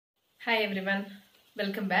Hi everyone,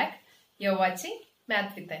 welcome back. You're watching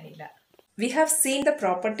Math with Anila. We have seen the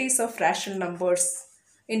properties of rational numbers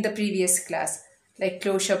in the previous class, like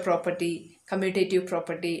closure property, commutative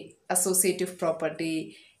property, associative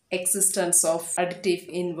property, existence of additive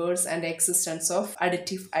inverse, and existence of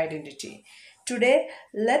additive identity. Today,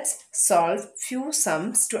 let's solve few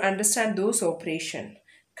sums to understand those operations.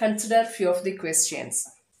 Consider few of the questions.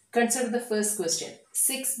 Consider the first question,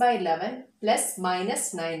 6 by 11 plus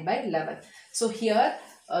minus 9 by 11. So here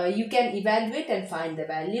you can evaluate and find the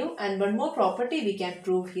value, and one more property we can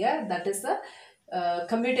prove here, that is the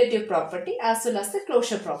commutative property as well as the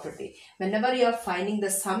closure property. Whenever you are finding the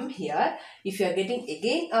sum here, if you are getting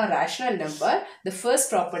again a rational number, the first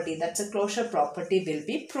property, that's a closure property, will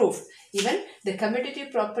be proved. Even the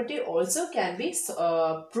commutative property also can be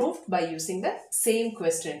proved by using the same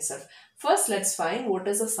question itself. First, let's find what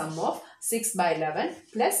is the sum of 6 by 11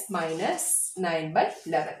 plus minus 9 by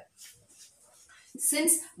 11.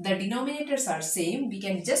 Since the denominators are same, we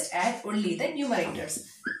can just add only the numerators.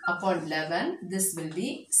 Upon 11, this will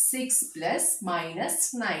be 6 plus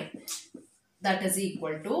minus 9. That is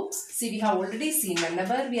equal to, see, we have already seen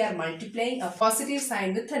whenever we are multiplying a positive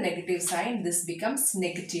sign with a negative sign, this becomes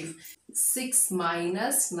negative. 6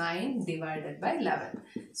 minus 9 divided by 11.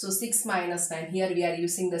 So 6 minus 9, here we are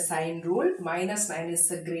using the sign rule. Minus 9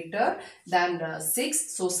 is greater than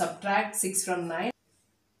 6. So subtract 6 from 9.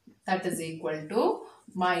 That is equal to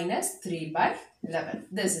minus 3 by 11.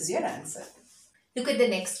 This is your answer. Look at the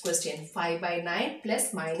next question, 5 by 9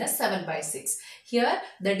 plus minus 7 by 6. Here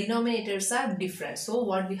the denominators are different. So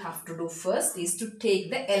what we have to do first is to take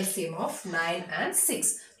the LCM of 9 and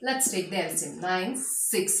 6. Let's take the LCM. 9,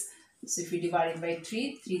 6. So if we divide it by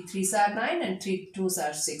 3, 3 3s are 9 and 3 2s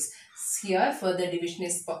are 6. Here further division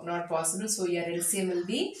is not possible. So your LCM will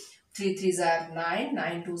be 3 3s are 9,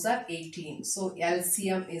 9 2s are 18. So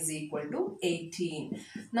LCM is equal to 18.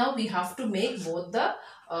 Now we have to make both the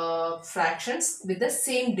fractions with the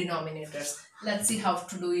same denominators. Let's see how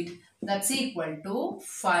to do it. That's equal to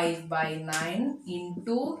 5 by 9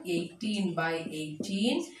 into 18 by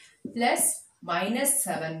 18 plus minus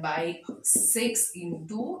 7 by 6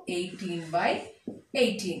 into 18 by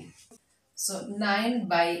 18. So 9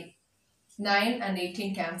 and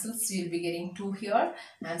 18 cancels, so you'll be getting 2 here,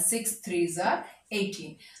 and 6 3s are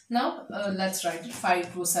 18. Now let's write it.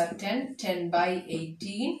 5 2s are 10, 10 by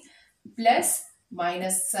 18 plus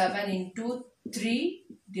minus 7 into 3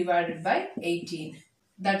 divided by 18.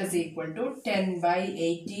 That is equal to 10 by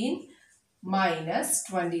 18 minus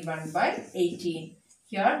 21 by 18.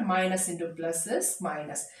 Here minus into plus is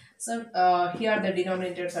minus. So here the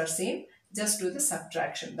denominators are same. Just do the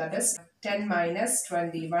subtraction. That is 10 minus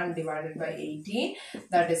 21 divided by 18.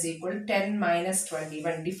 That is equal to 10 minus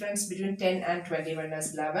 21. Difference between 10 and 21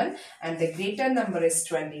 is 11. And the greater number is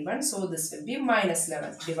 21. So this will be minus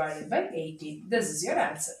 11 divided by 18. This is your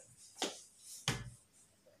answer.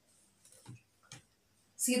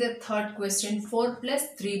 See the third question, 4 plus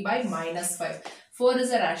 3 by minus 5. 4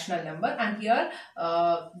 is a rational number, and here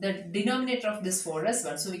the denominator of this 4 is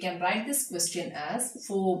 1. So we can write this question as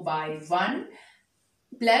 4 by 1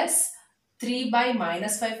 plus 3 by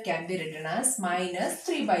minus 5 can be written as minus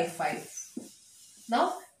 3 by 5.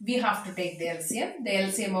 Now we have to take the LCM. The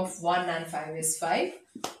LCM of 1 and 5 is 5,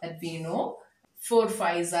 that we know. 4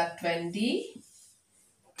 5s are 20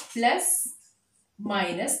 plus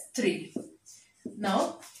minus 3.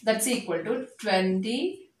 Now that's equal to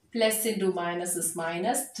 20 plus into minus is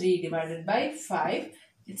minus, 3 divided by 5.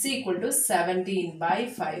 It's equal to 17 by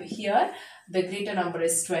 5. Here the greater number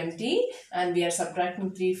is 20 and we are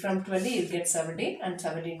subtracting 3 from 20. You get 17, and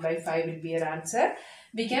 17 by 5 will be your answer.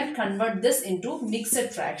 We can convert this into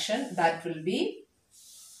mixed fraction. That will be,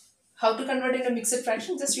 how to convert into mixed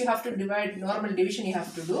fraction? Just you have to divide, normal division you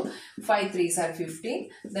have to do. 5 3s are 15.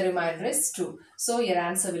 The remainder is 2. So your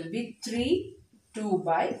answer will be 3 2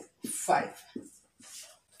 by 5.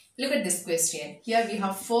 Look at this question. Here we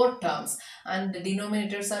have 4 terms and the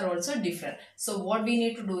denominators are also different. So what we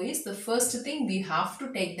need to do is, the first thing, we have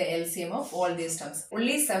to take the LCM of all these terms.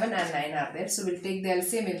 Only 7 and 9 are there. So we'll take the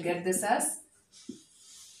LCM. We'll get this as,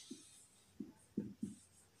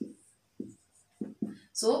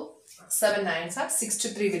 so 7 9s are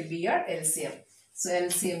 63 will be your LCM. So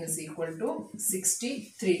LCM is equal to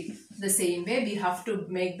 63. The same way we have to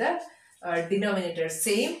make the denominator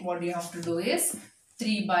same. What you have to do is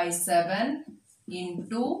 3 by 7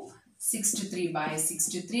 into 63 by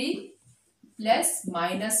 63 plus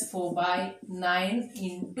minus 4 by 9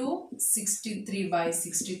 into 63 by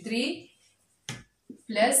 63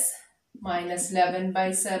 plus minus 11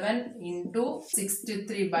 by 7 into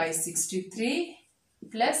 63 by 63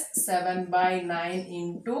 plus 7 by 9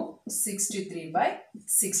 into 63 by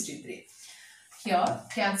 63. Here,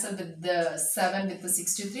 cancel with the 7 with the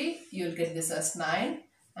 63. You will get this as 9.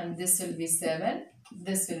 And this will be 7.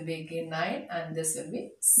 This will be again 9. And this will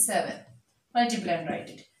be 7. Multiply and write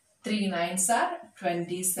it. 3 9s are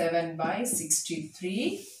 27 by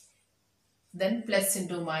 63. Then plus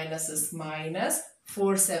into minus is minus.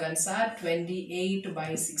 4 7s are 28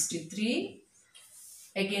 by 63.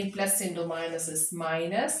 Again plus into minus is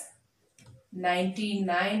minus.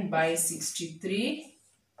 99 by 63.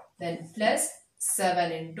 Then plus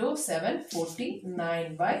 7 into 7,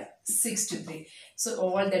 49 by 63. So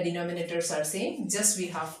all the denominators are same. Just we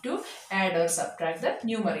have to add or subtract the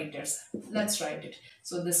numerators. Let's write it.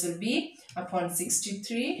 So this will be upon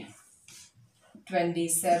 63,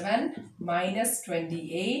 27 minus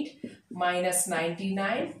 28 minus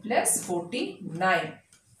 99 plus 49.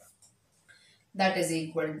 That is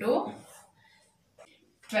equal to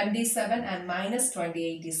 27 and minus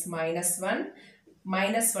 28 is minus 1.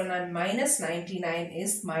 Minus 1 and minus 99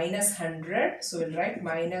 is minus 100. So we'll write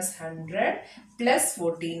minus 100 plus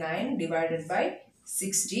 49 divided by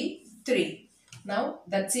 63. Now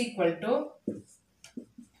that's equal to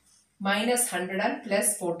minus 100 and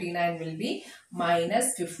plus 49 will be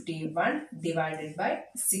minus 51 divided by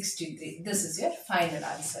 63. This is your final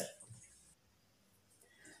answer.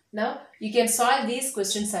 Now you can solve these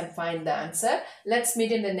questions and find the answer. Let's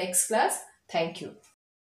meet in the next class. Thank you.